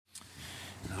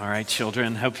All right,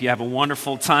 children, hope you have a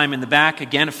wonderful time in the back.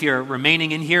 Again, if you're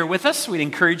remaining in here with us, we'd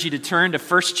encourage you to turn to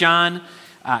 1 John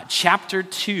chapter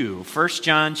 2. 1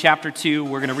 John chapter 2,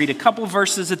 we're going to read a couple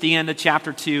verses at the end of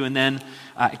chapter 2 and then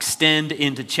extend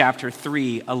into chapter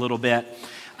 3 a little bit.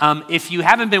 If you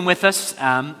haven't been with us,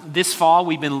 this fall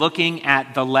we've been looking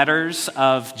at the letters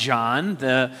of John,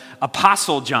 the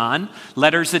Apostle John,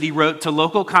 letters that he wrote to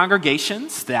local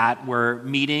congregations that were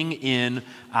meeting in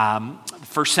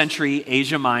first century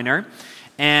Asia Minor.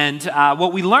 And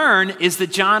what we learn is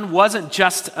that John wasn't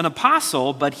just an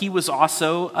apostle, but he was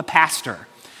also a pastor.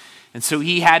 And so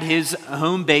he had his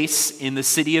home base in the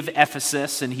city of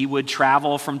Ephesus, and he would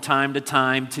travel from time to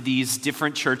time to these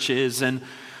different churches. And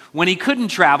when he couldn't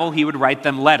travel, he would write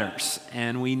them letters.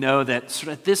 And we know that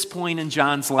sort of at this point in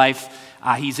John's life,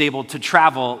 he's able to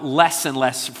travel less and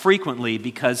less frequently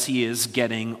because he is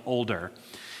getting older.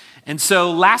 And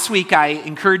so last week, I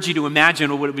encouraged you to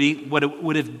imagine what it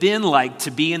would have been like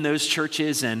to be in those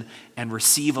churches and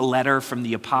receive a letter from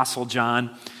the Apostle John.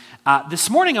 This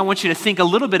morning, I want you to think a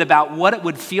little bit about what it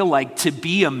would feel like to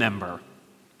be a member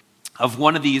of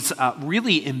one of these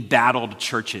really embattled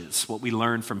churches. What we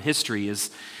learn from history is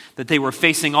that they were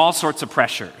facing all sorts of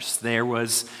pressures. There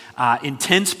was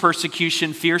intense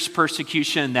persecution, fierce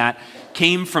persecution that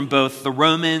came from both the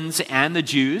Romans and the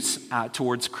Jews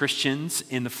towards Christians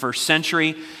in the first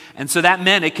century. And so that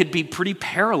meant it could be pretty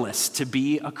perilous to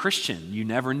be a Christian. You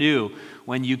never knew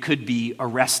when you could be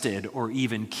arrested or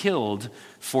even killed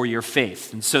for your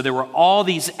faith. And so there were all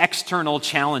these external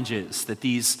challenges that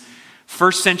these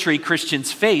first century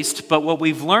Christians faced, but what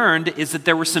we've learned is that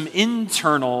there were some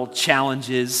internal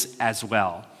challenges as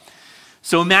well.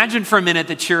 So imagine for a minute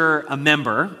that you're a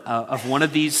member of one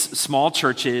of these small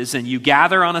churches and you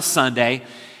gather on a Sunday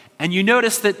and you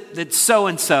notice that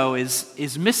so-and-so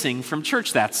is missing from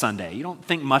church that Sunday. You don't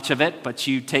think much of it, but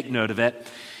you take note of it.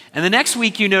 And the next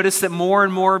week you notice that more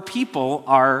and more people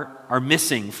are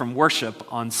missing from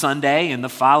worship on Sunday, and the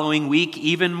following week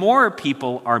even more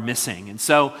people are missing. And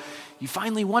so you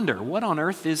finally wonder, what on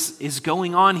earth is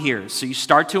going on here? So you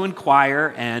start to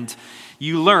inquire and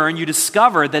you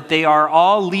discover that they are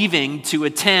all leaving to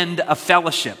attend a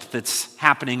fellowship that's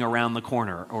happening around the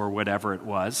corner or whatever it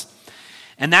was.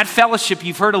 And that fellowship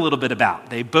you've heard a little bit about.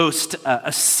 They boast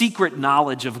a secret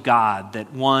knowledge of God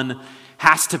that one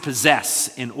has to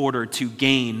possess in order to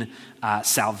gain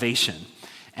salvation.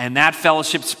 And that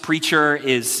fellowship's preacher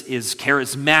is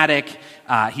charismatic.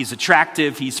 He's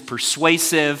attractive, he's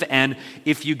persuasive, and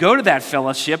if you go to that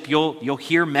fellowship, you'll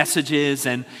hear messages,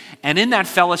 and in that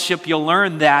fellowship, you'll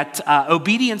learn that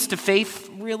obedience to faith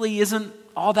really isn't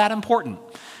all that important.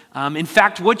 In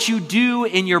fact, what you do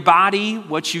in your body,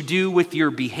 what you do with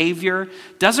your behavior,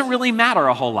 doesn't really matter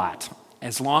a whole lot,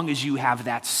 as long as you have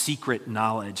that secret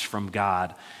knowledge from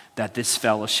God that this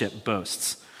fellowship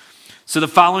boasts. So the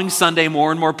following Sunday,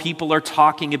 more and more people are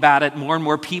talking about it. More and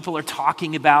more people are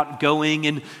talking about going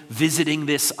and visiting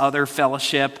this other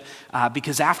fellowship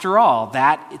because after all,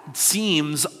 that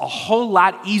seems a whole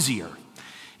lot easier.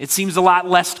 It seems a lot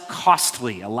less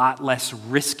costly, a lot less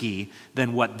risky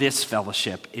than what this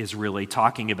fellowship is really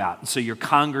talking about. And so your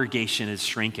congregation is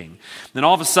shrinking. Then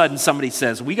all of a sudden somebody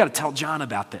says, we got to tell John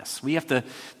about this. We have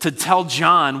to tell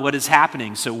John what is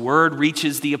happening. So word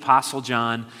reaches the Apostle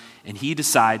John, and he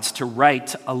decides to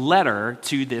write a letter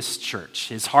to this church.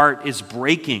 His heart is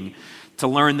breaking to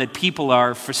learn that people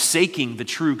are forsaking the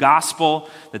true gospel,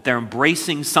 that they're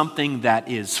embracing something that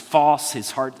is false.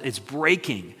 His heart is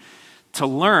breaking to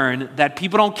learn that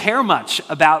people don't care much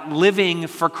about living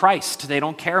for Christ. They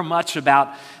don't care much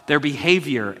about their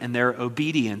behavior and their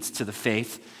obedience to the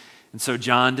faith. And so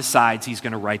John decides he's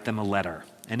going to write them a letter.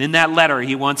 And in that letter,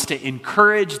 he wants to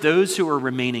encourage those who are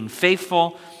remaining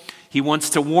faithful. He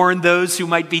wants to warn those who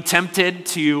might be tempted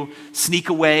to sneak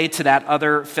away to that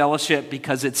other fellowship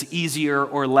because it's easier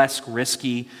or less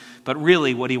risky. But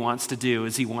really what he wants to do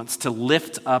is he wants to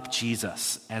lift up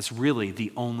Jesus as really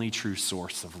the only true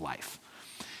source of life.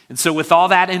 And so with all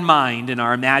that in mind and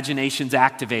our imaginations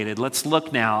activated, let's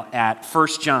look now at 1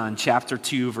 John chapter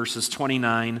 2, verses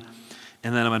 29,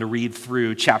 and then I'm going to read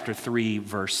through chapter 3,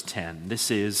 verse 10. This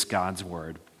is God's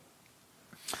word.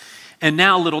 And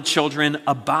now, little children,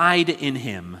 abide in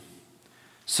him,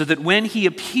 so that when he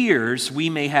appears, we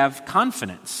may have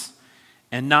confidence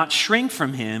and not shrink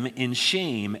from him in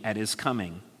shame at his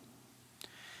coming.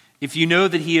 If you know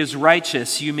that he is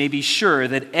righteous, you may be sure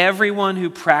that everyone who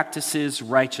practices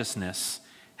righteousness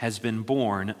has been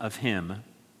born of him.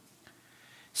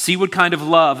 See what kind of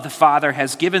love the Father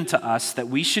has given to us that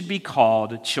we should be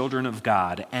called children of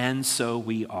God, and so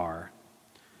we are.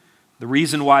 The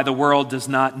reason why the world does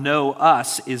not know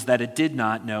us is that it did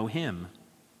not know him.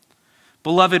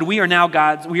 Beloved, we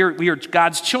are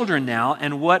God's children now,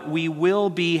 and what we will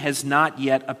be has not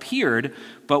yet appeared,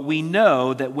 but we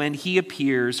know that when he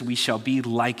appears, we shall be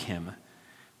like him,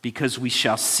 because we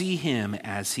shall see him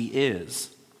as he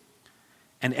is.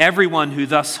 And everyone who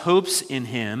thus hopes in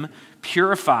him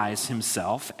purifies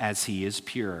himself as he is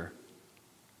pure.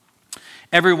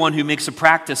 Everyone who makes a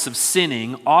practice of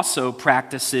sinning also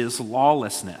practices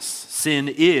lawlessness. Sin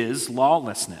is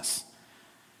lawlessness.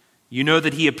 You know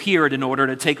that he appeared in order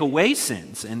to take away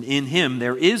sins, and in him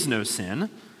there is no sin.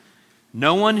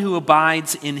 No one who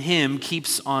abides in him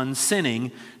keeps on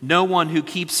sinning. No one who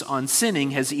keeps on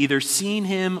sinning has either seen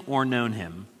him or known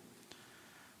him.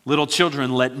 Little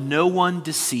children, let no one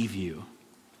deceive you.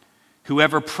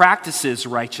 Whoever practices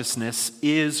righteousness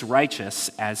is righteous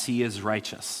as he is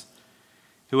righteous.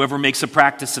 Whoever makes a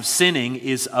practice of sinning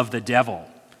is of the devil,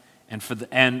 and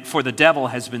for the devil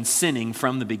has been sinning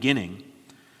from the beginning.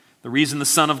 The reason the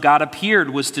Son of God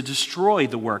appeared was to destroy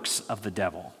the works of the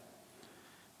devil.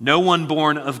 No one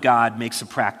born of God makes a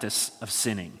practice of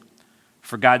sinning,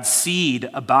 for God's seed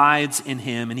abides in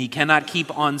him, and he cannot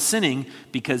keep on sinning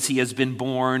because he has been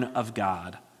born of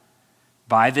God.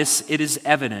 By this it is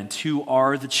evident who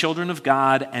are the children of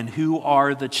God and who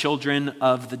are the children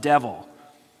of the devil.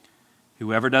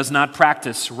 Whoever does not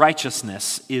practice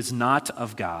righteousness is not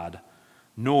of God,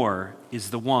 nor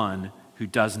is the one who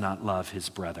does not love his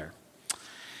brother.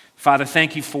 Father,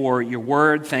 thank you for your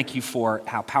word. Thank you for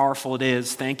how powerful it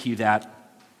is. Thank you that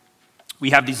we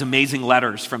have these amazing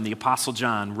letters from the Apostle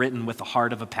John written with the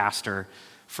heart of a pastor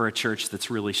for a church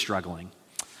that's really struggling.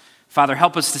 Father,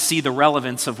 help us to see the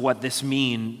relevance of what this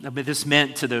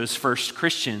meant to those first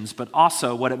Christians, but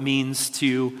also what it means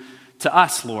to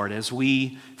us, Lord, as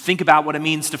we think about what it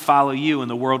means to follow you in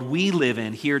the world we live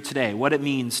in here today, what it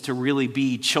means to really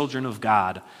be children of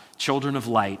God, children of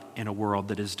light in a world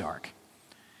that is dark.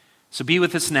 So be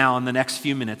with us now in the next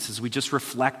few minutes as we just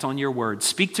reflect on your word.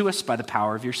 Speak to us by the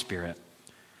power of your Spirit.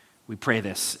 We pray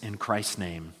this in Christ's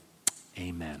name.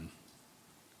 Amen.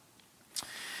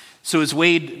 So as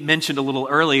Wade mentioned a little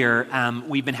earlier,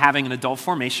 we've been having an adult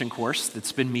formation course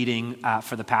that's been meeting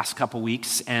for the past couple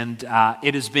weeks, and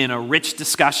it has been a rich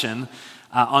discussion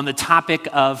on the topic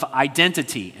of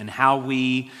identity and how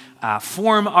we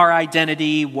form our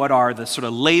identity, what are the sort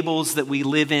of labels that we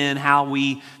live in, how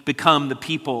we become the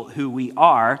people who we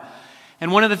are.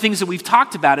 And one of the things that we've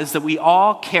talked about is that we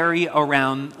all carry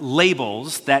around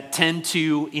labels that tend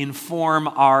to inform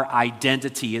our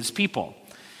identity as people.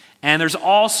 And there's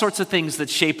all sorts of things that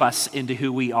shape us into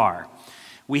who we are.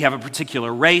 We have a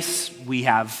particular race, we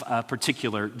have a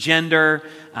particular gender,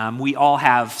 we all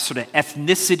have sort of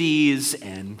ethnicities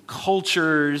and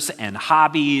cultures and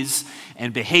hobbies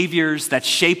and behaviors that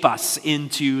shape us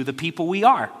into the people we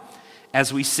are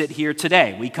as we sit here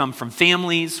today. We come from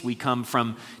families, we come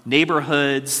from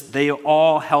neighborhoods, they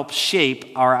all help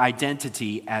shape our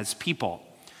identity as people.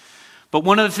 But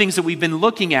one of the things that we've been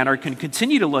looking at or can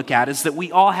continue to look at is that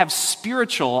we all have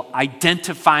spiritual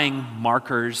identifying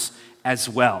markers as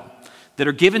well that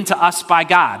are given to us by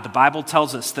God. The Bible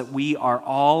tells us that we are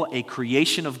all a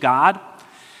creation of God,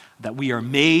 that we are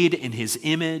made in his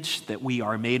image, that we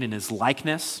are made in his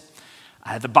likeness.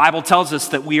 The Bible tells us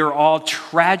that we are all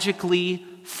tragically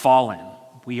fallen.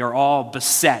 We are all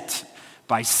beset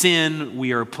by sin.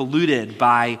 We are polluted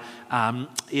by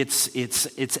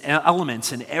its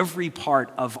elements in every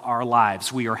part of our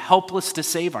lives. We are helpless to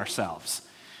save ourselves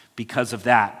because of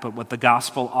that. But what the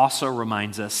gospel also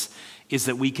reminds us is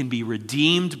that we can be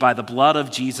redeemed by the blood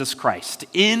of Jesus Christ.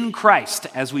 In Christ,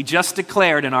 as we just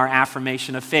declared in our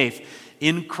affirmation of faith,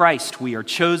 in Christ we are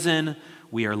chosen,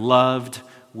 we are loved,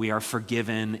 we are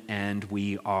forgiven, and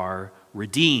we are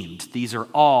redeemed. These are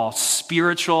all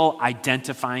spiritual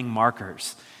identifying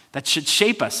markers that should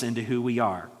shape us into who we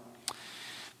are.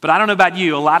 But I don't know about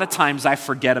you, a lot of times I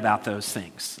forget about those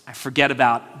things. I forget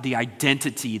about the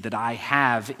identity that I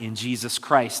have in Jesus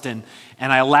Christ, and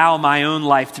I allow my own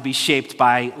life to be shaped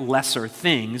by lesser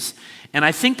things. And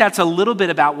I think that's a little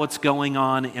bit about what's going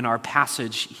on in our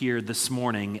passage here this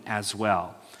morning as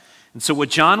well. And so what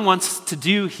John wants to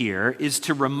do here is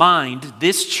to remind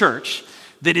this church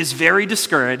that is very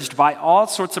discouraged by all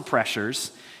sorts of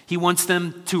pressures. He wants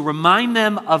them to remind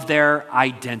them of their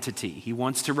identity. He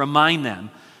wants to remind them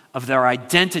of their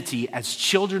identity as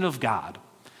children of God,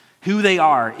 who they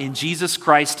are in Jesus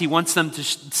Christ. He wants them to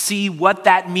see what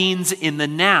that means in the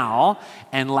now,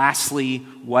 and lastly,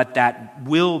 what that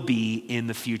will be in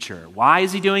the future. Why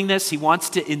is he doing this? He wants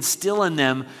to instill in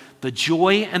them the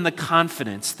joy and the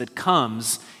confidence that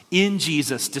comes in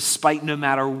Jesus, despite no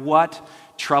matter what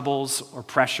troubles or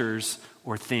pressures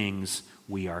or things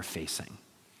we are facing.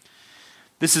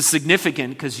 This is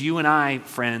significant because you and I,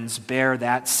 friends, bear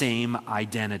that same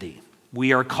identity.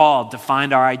 We are called to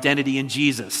find our identity in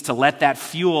Jesus, to let that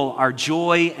fuel our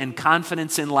joy and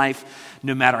confidence in life,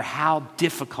 no matter how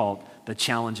difficult the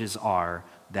challenges are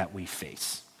that we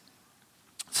face.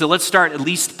 So let's start at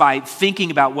least by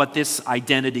thinking about what this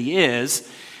identity is.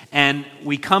 And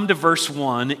we come to verse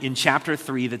 1 in chapter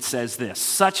 3 that says this,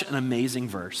 such an amazing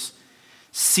verse.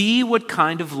 See what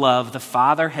kind of love the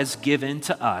Father has given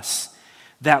to us,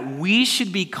 that we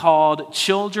should be called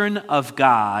children of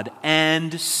God,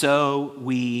 and so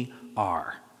we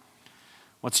are.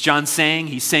 What's John saying?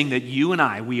 He's saying that you and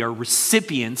I, we are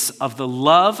recipients of the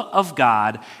love of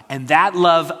God, and that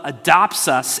love adopts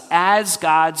us as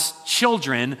God's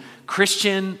children.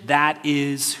 Christian, that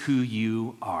is who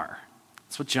you are.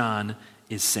 That's what John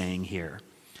is saying here.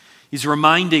 He's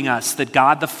reminding us that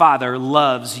God the Father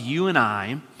loves you and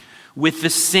I with the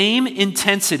same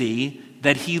intensity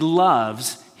that he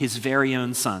loves his very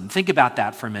own Son. Think about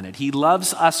that for a minute. He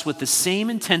loves us with the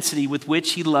same intensity with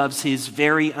which he loves his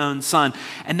very own Son.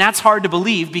 And that's hard to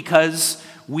believe because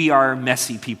we are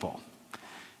messy people.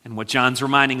 And what John's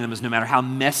reminding them is no matter how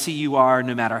messy you are,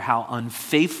 no matter how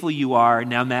unfaithful you are,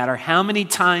 no matter how many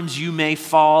times you may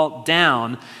fall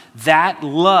down, that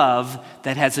love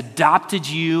that has adopted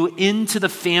you into the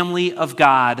family of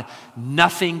God,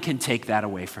 nothing can take that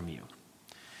away from you.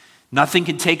 Nothing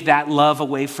can take that love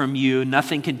away from you.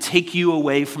 Nothing can take you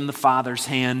away from the Father's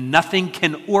hand. Nothing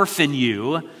can orphan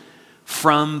you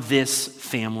from this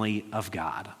family of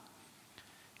God.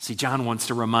 See, John wants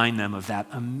to remind them of that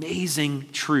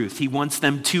amazing truth. He wants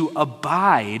them to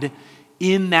abide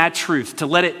in that truth, to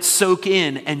let it soak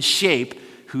in and shape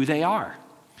who they are.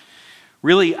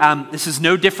 Really, this is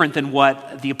no different than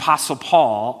what the Apostle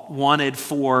Paul wanted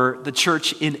for the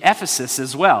church in Ephesus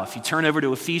as well. If you turn over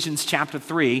to Ephesians chapter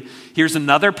 3, here's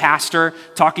another pastor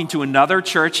talking to another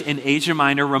church in Asia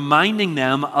Minor, reminding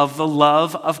them of the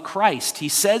love of Christ. He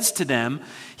says to them,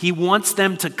 he wants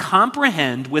them to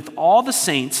comprehend with all the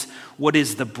saints what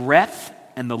is the breadth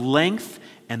and the length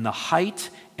and the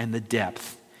height and the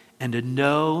depth, and to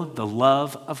know the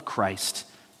love of Christ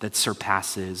that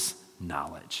surpasses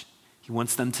knowledge. He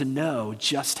wants them to know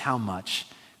just how much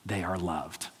they are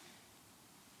loved.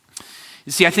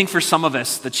 You see, I think for some of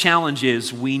us, the challenge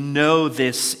is we know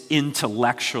this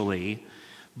intellectually,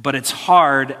 but it's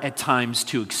hard at times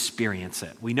to experience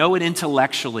it. We know it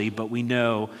intellectually, but we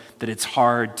know that it's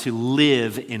hard to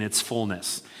live in its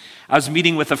fullness. I was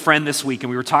meeting with a friend this week,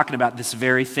 and we were talking about this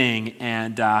very thing,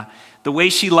 and the way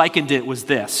she likened it was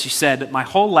this. She said, my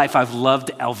whole life I've loved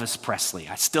Elvis Presley.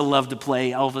 I still love to play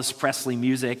Elvis Presley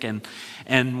music, and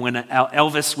when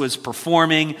Elvis was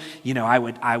performing, you know, I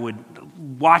would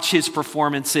watch his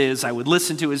performances, I would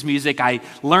listen to his music. I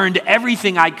learned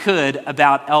everything I could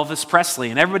about Elvis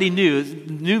Presley, and everybody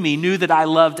knew that I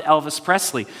loved Elvis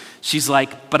Presley. She's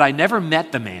like, but I never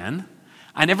met the man.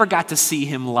 I never got to see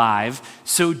him live.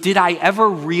 So did I ever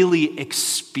really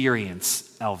experience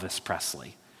Elvis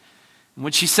Presley? And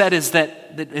what she said is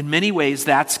that in many ways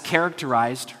that's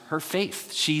characterized her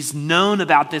faith. She's known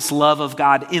about this love of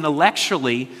God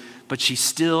intellectually, but she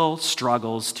still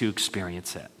struggles to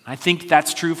experience it. I think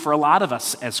that's true for a lot of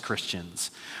us as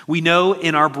Christians. We know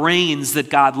in our brains that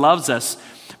God loves us,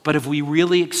 but have we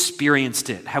really experienced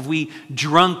it? Have we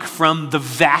drunk from the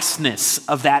vastness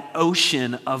of that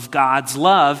ocean of God's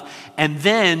love? And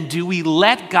then do we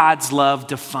let God's love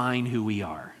define who we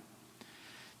are?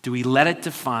 Do we let it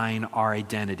define our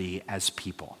identity as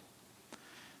people?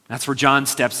 That's where John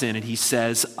steps in and he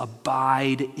says,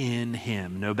 abide in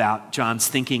him. No doubt John's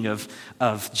thinking of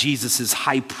Jesus'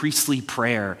 high priestly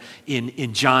prayer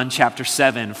in John chapter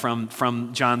 7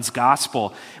 from John's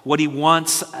gospel. What he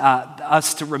wants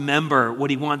us to remember, what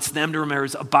he wants them to remember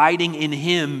is abiding in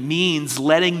him means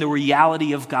letting the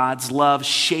reality of God's love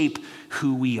shape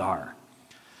who we are.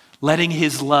 Letting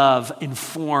his love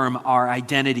inform our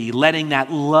identity. Letting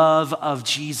that love of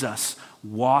Jesus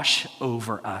wash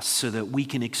over us so that we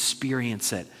can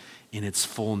experience it in its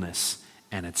fullness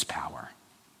and its power.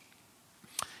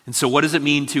 And so what does it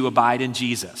mean to abide in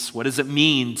Jesus? What does it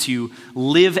mean to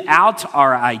live out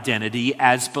our identity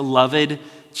as beloved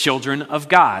children of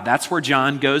God? That's where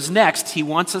John goes next. He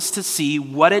wants us to see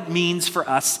what it means for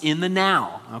us in the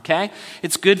now, okay?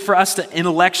 It's good for us to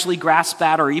intellectually grasp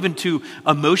that or even to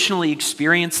emotionally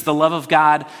experience the love of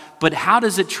God, but how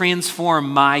does it transform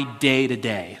my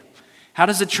day-to-day? How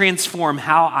does it transform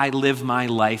how I live my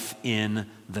life in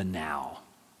the now?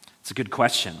 It's a good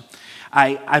question.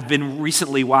 I've been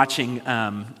recently watching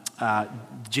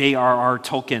J.R.R.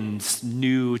 Tolkien's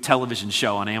new television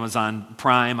show on Amazon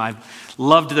Prime. I've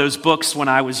loved those books when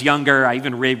I was younger. I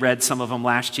even reread some of them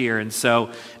last year. And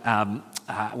so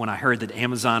when I heard that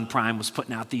Amazon Prime was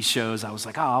putting out these shows, I was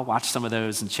like, oh, I'll watch some of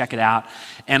those and check it out.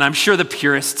 And I'm sure the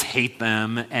purists hate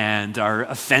them and are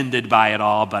offended by it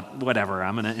all, but whatever,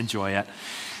 I'm going to enjoy it.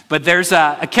 But there's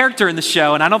a character in the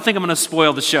show, and I don't think I'm going to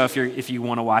spoil the show if you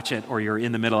want to watch it or you're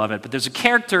in the middle of it, but there's a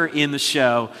character in the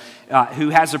show who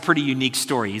has a pretty unique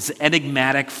story. He's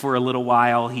enigmatic for a little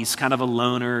while. He's kind of a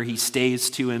loner. He stays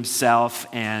to himself,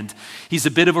 and he's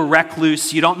a bit of a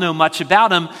recluse. You don't know much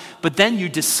about him, but then you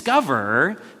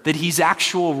discover that he's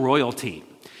actual royalty.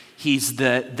 He's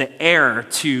the heir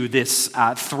to this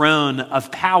throne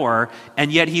of power,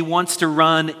 and yet he wants to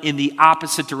run in the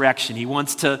opposite direction. He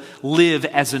wants to live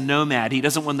as a nomad. He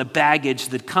doesn't want the baggage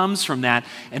that comes from that.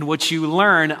 And what you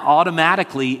learn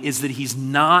automatically is that he's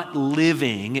not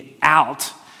living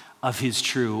out of his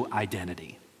true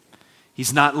identity.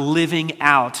 He's not living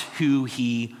out who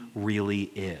he really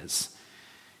is.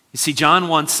 You see, John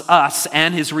wants us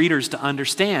and his readers to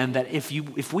understand that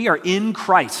if we are in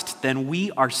Christ, then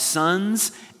we are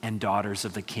sons and daughters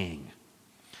of the King.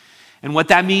 And what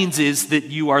that means is that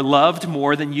you are loved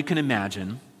more than you can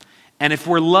imagine. And if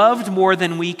we're loved more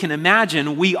than we can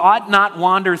imagine, we ought not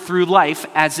wander through life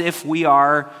as if we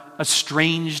are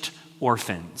estranged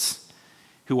orphans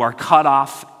who are cut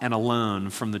off and alone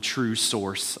from the true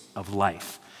source of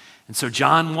life. And so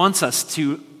John wants us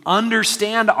to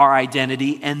understand our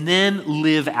identity and then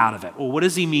live out of it. Well, what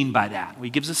does he mean by that? Well,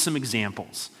 he gives us some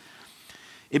examples.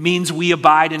 It means we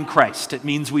abide in Christ. It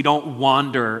means we don't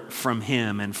wander from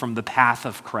him and from the path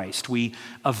of Christ. We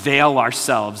avail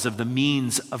ourselves of the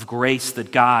means of grace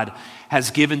that God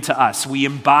has given to us. We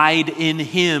abide in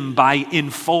him by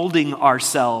enfolding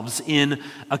ourselves in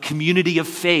a community of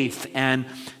faith and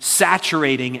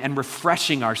saturating and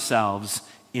refreshing ourselves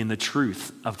in the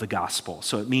truth of the gospel.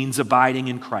 So it means abiding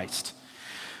in Christ.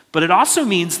 But it also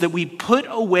means that we put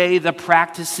away the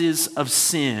practices of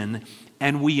sin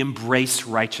and we embrace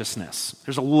righteousness.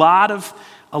 There's a lot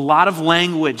of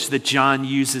language that John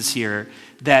uses here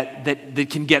that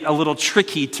can get a little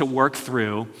tricky to work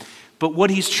through. But what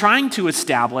he's trying to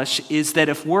establish is that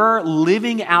if we're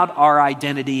living out our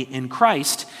identity in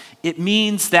Christ, it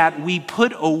means that we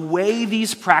put away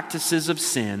these practices of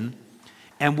sin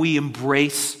and we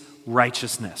embrace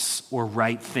righteousness or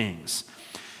right things.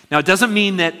 Now, it doesn't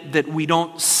mean that we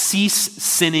don't cease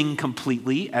sinning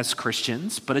completely as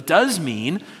Christians, but it does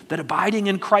mean that abiding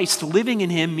in Christ, living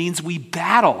in him, means we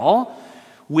battle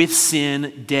with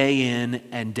sin day in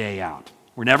and day out.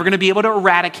 We're never going to be able to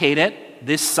eradicate it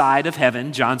this side of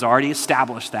heaven. John's already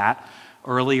established that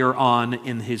earlier on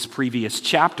in his previous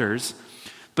chapters.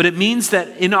 But it means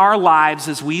that in our lives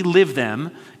as we live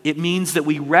them, it means that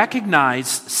we recognize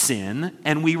sin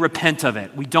and we repent of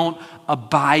it. We don't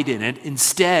abide in it.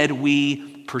 Instead,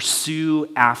 we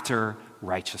pursue after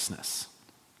righteousness.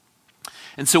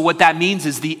 And so what that means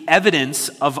is the evidence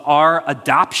of our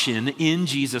adoption in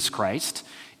Jesus Christ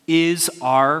is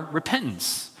our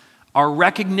repentance, our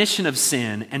recognition of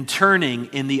sin and turning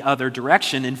in the other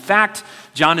direction. In fact,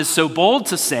 John is so bold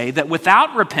to say that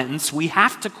without repentance, we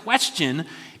have to question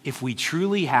if we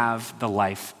truly have the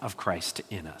life of Christ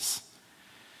in us.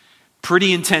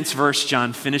 Pretty intense verse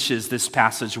John finishes this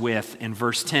passage with in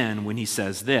verse 10 when he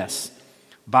says this: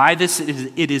 "By this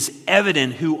it is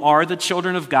evident who are the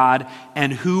children of God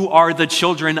and who are the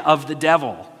children of the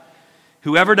devil.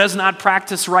 Whoever does not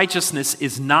practice righteousness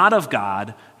is not of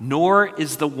God, nor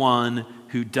is the one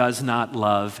who does not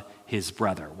love his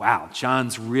brother." Wow,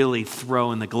 John's really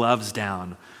throwing the gloves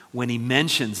down when he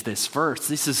mentions this verse.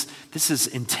 This is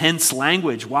intense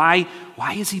language. Why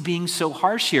is he being so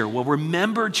harsh here? Well,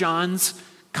 remember John's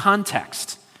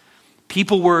context.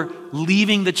 People were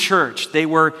leaving the church. They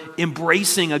were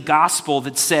embracing a gospel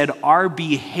that said our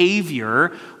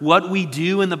behavior, what we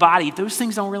do in the body, those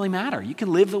things don't really matter. You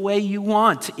can live the way you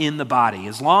want in the body.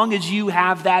 As long as you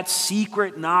have that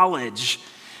secret knowledge,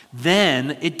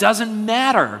 then it doesn't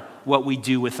matter what we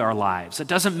do with our lives. It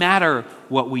doesn't matter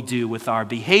what we do with our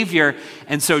behavior.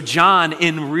 And so John,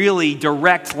 in really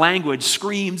direct language,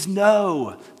 screams,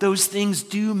 no, those things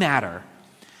do matter.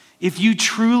 If you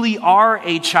truly are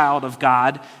a child of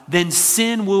God, then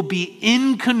sin will be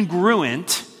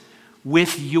incongruent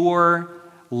with your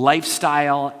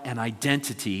lifestyle and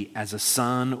identity as a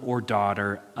son or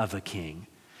daughter of a king.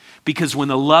 Because when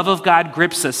the love of God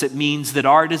grips us, it means that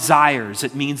our desires,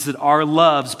 it means that our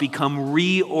loves become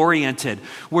reoriented.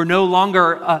 We're no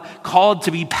longer called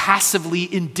to be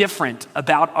passively indifferent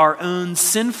about our own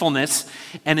sinfulness.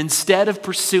 And instead of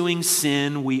pursuing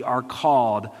sin, we are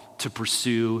called to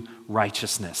pursue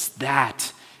righteousness.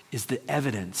 That is the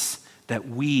evidence that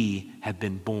we have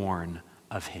been born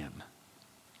of him.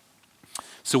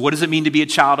 So what does it mean to be a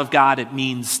child of God? It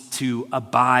means to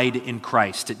abide in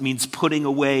Christ. It means putting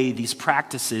away these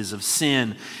practices of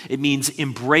sin. It means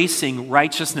embracing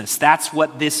righteousness. That's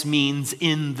what this means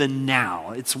in the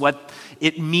now. It's what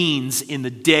it means in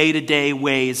the day-to-day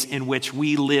ways in which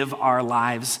we live our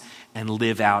lives and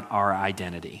live out our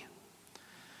identity.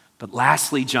 But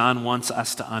lastly, John wants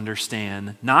us to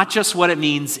understand not just what it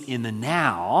means in the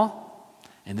now,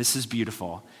 and this is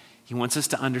beautiful. He wants us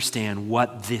to understand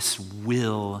what this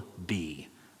will be.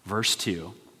 Verse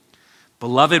 2.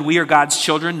 Beloved, we are God's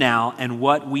children now, and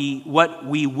what we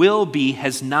will be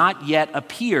has not yet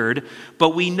appeared,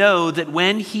 but we know that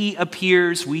when he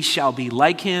appears, we shall be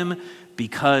like him,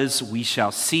 because we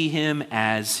shall see him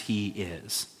as he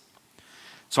is.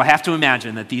 So I have to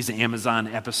imagine that these Amazon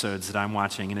episodes that I'm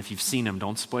watching, and if you've seen them,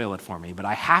 don't spoil it for me, but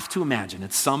I have to imagine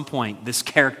at some point this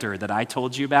character that I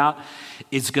told you about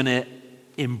is going to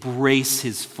embrace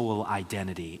his full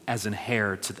identity as an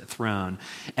heir to the throne.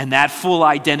 And that full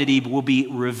identity will be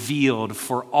revealed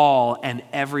for all and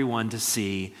everyone to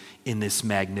see in this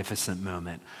magnificent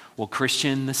moment. Well,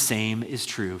 Christian, the same is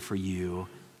true for you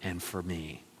and for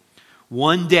me.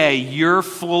 One day, your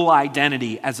full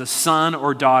identity as a son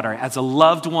or daughter, as a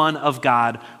loved one of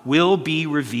God, will be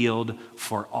revealed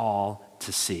for all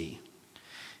to see.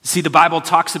 See, the Bible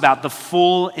talks about the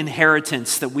full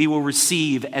inheritance that we will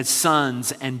receive as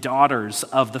sons and daughters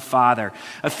of the Father.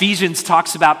 Ephesians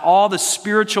talks about all the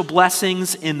spiritual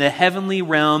blessings in the heavenly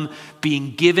realm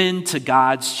being given to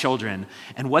God's children.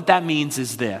 And what that means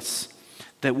is this,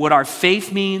 that what our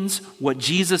faith means, what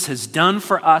Jesus has done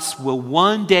for us, will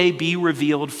one day be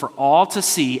revealed for all to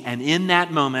see. And in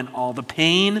that moment, all the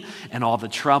pain and all the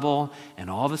trouble and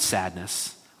all the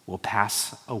sadness will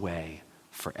pass away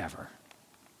forever.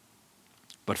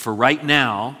 But for right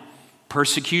now,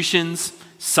 persecutions,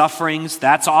 sufferings,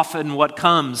 that's often what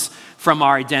comes from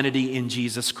our identity in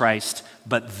Jesus Christ.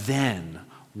 But then,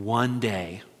 one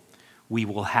day, we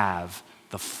will have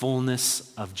the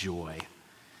fullness of joy,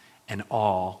 and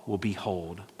all will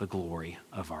behold the glory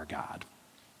of our God.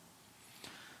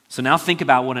 So now think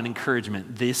about what an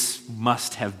encouragement this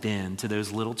must have been to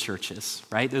those little churches,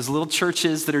 right? Those little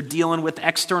churches that are dealing with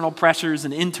external pressures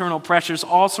and internal pressures,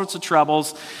 all sorts of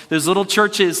troubles. Those little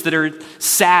churches that are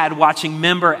sad watching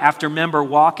member after member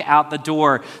walk out the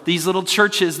door. These little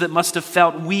churches that must have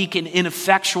felt weak and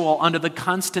ineffectual under the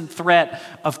constant threat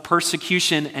of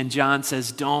persecution. And John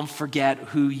says, don't forget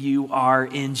who you are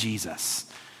in Jesus.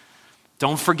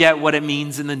 Don't forget what it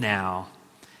means in the now.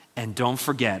 And don't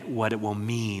forget what it will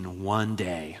mean one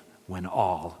day when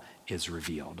all is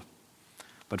revealed.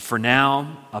 But for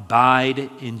now, abide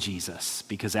in Jesus,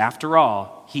 because after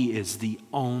all, he is the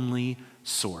only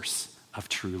source of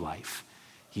true life.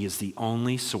 He is the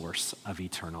only source of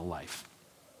eternal life.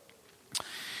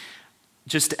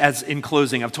 Just as in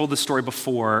closing, I've told this story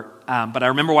before, but I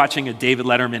remember watching a David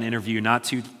Letterman interview not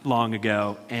too long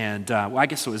ago, and I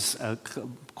guess it was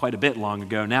quite a bit long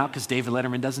ago now because David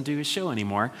Letterman doesn't do his show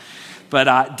anymore.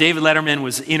 But David Letterman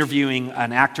was interviewing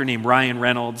an actor named Ryan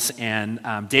Reynolds, and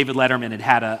David Letterman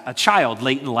had a child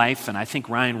late in life, and I think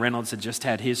Ryan Reynolds had just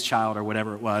had his child or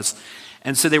whatever it was.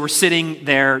 And so they were sitting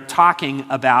there talking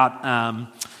about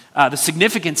the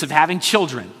significance of having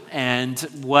children and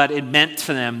what it meant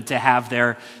for them to have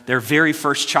their very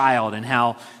first child, and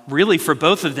how really for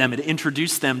both of them it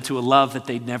introduced them to a love that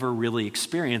they'd never really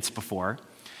experienced before.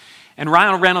 And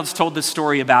Ryan Reynolds told this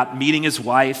story about meeting his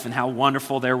wife and how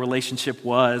wonderful their relationship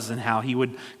was, and how he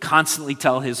would constantly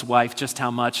tell his wife just how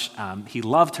much he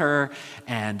loved her.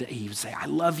 And he would say, I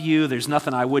love you. There's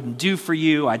nothing I wouldn't do for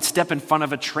you. I'd step in front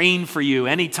of a train for you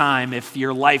anytime if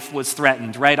your life was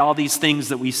threatened, right? All these things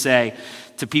that we say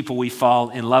to people we fall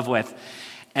in love with.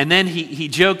 And then he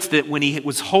joked that when he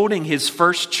was holding his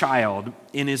first child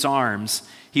in his arms,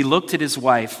 he looked at his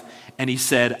wife and he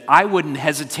said, I wouldn't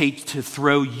hesitate to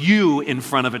throw you in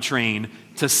front of a train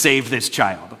to save this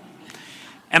child.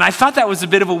 And I thought that was a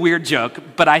bit of a weird joke,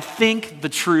 but I think the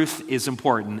truth is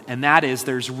important, and that is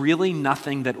there's really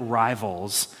nothing that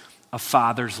rivals a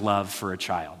father's love for a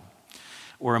child,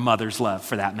 or a mother's love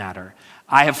for that matter.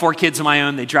 I have 4 kids of my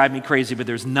own. They drive me crazy, but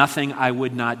there's nothing I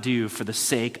would not do for the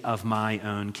sake of my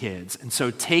own kids. And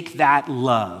so take that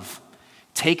love,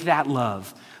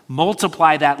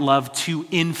 multiply that love to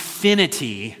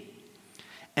infinity,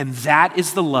 and that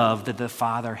is the love that the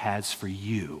Father has for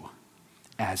you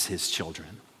as his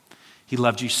children. He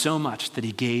loved you so much that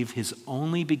he gave his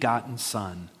only begotten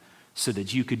Son so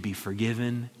that you could be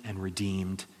forgiven and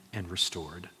redeemed and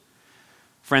restored.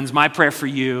 Friends, my prayer for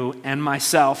you and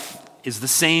myself is the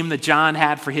same that John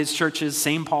had for his churches,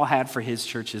 same Paul had for his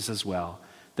churches as well,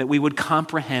 that we would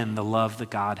comprehend the love that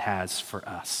God has for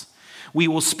us. We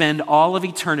will spend all of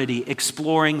eternity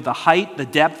exploring the height, the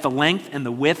depth, the length, and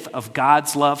the width of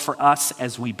God's love for us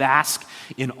as we bask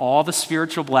in all the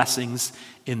spiritual blessings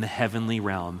in the heavenly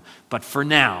realm. But for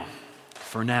now,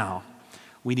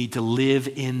 we need to live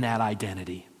in that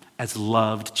identity as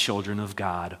loved children of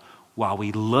God while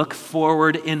we look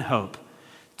forward in hope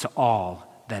to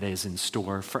all that is in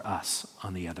store for us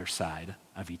on the other side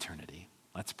of eternity.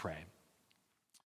 Let's pray.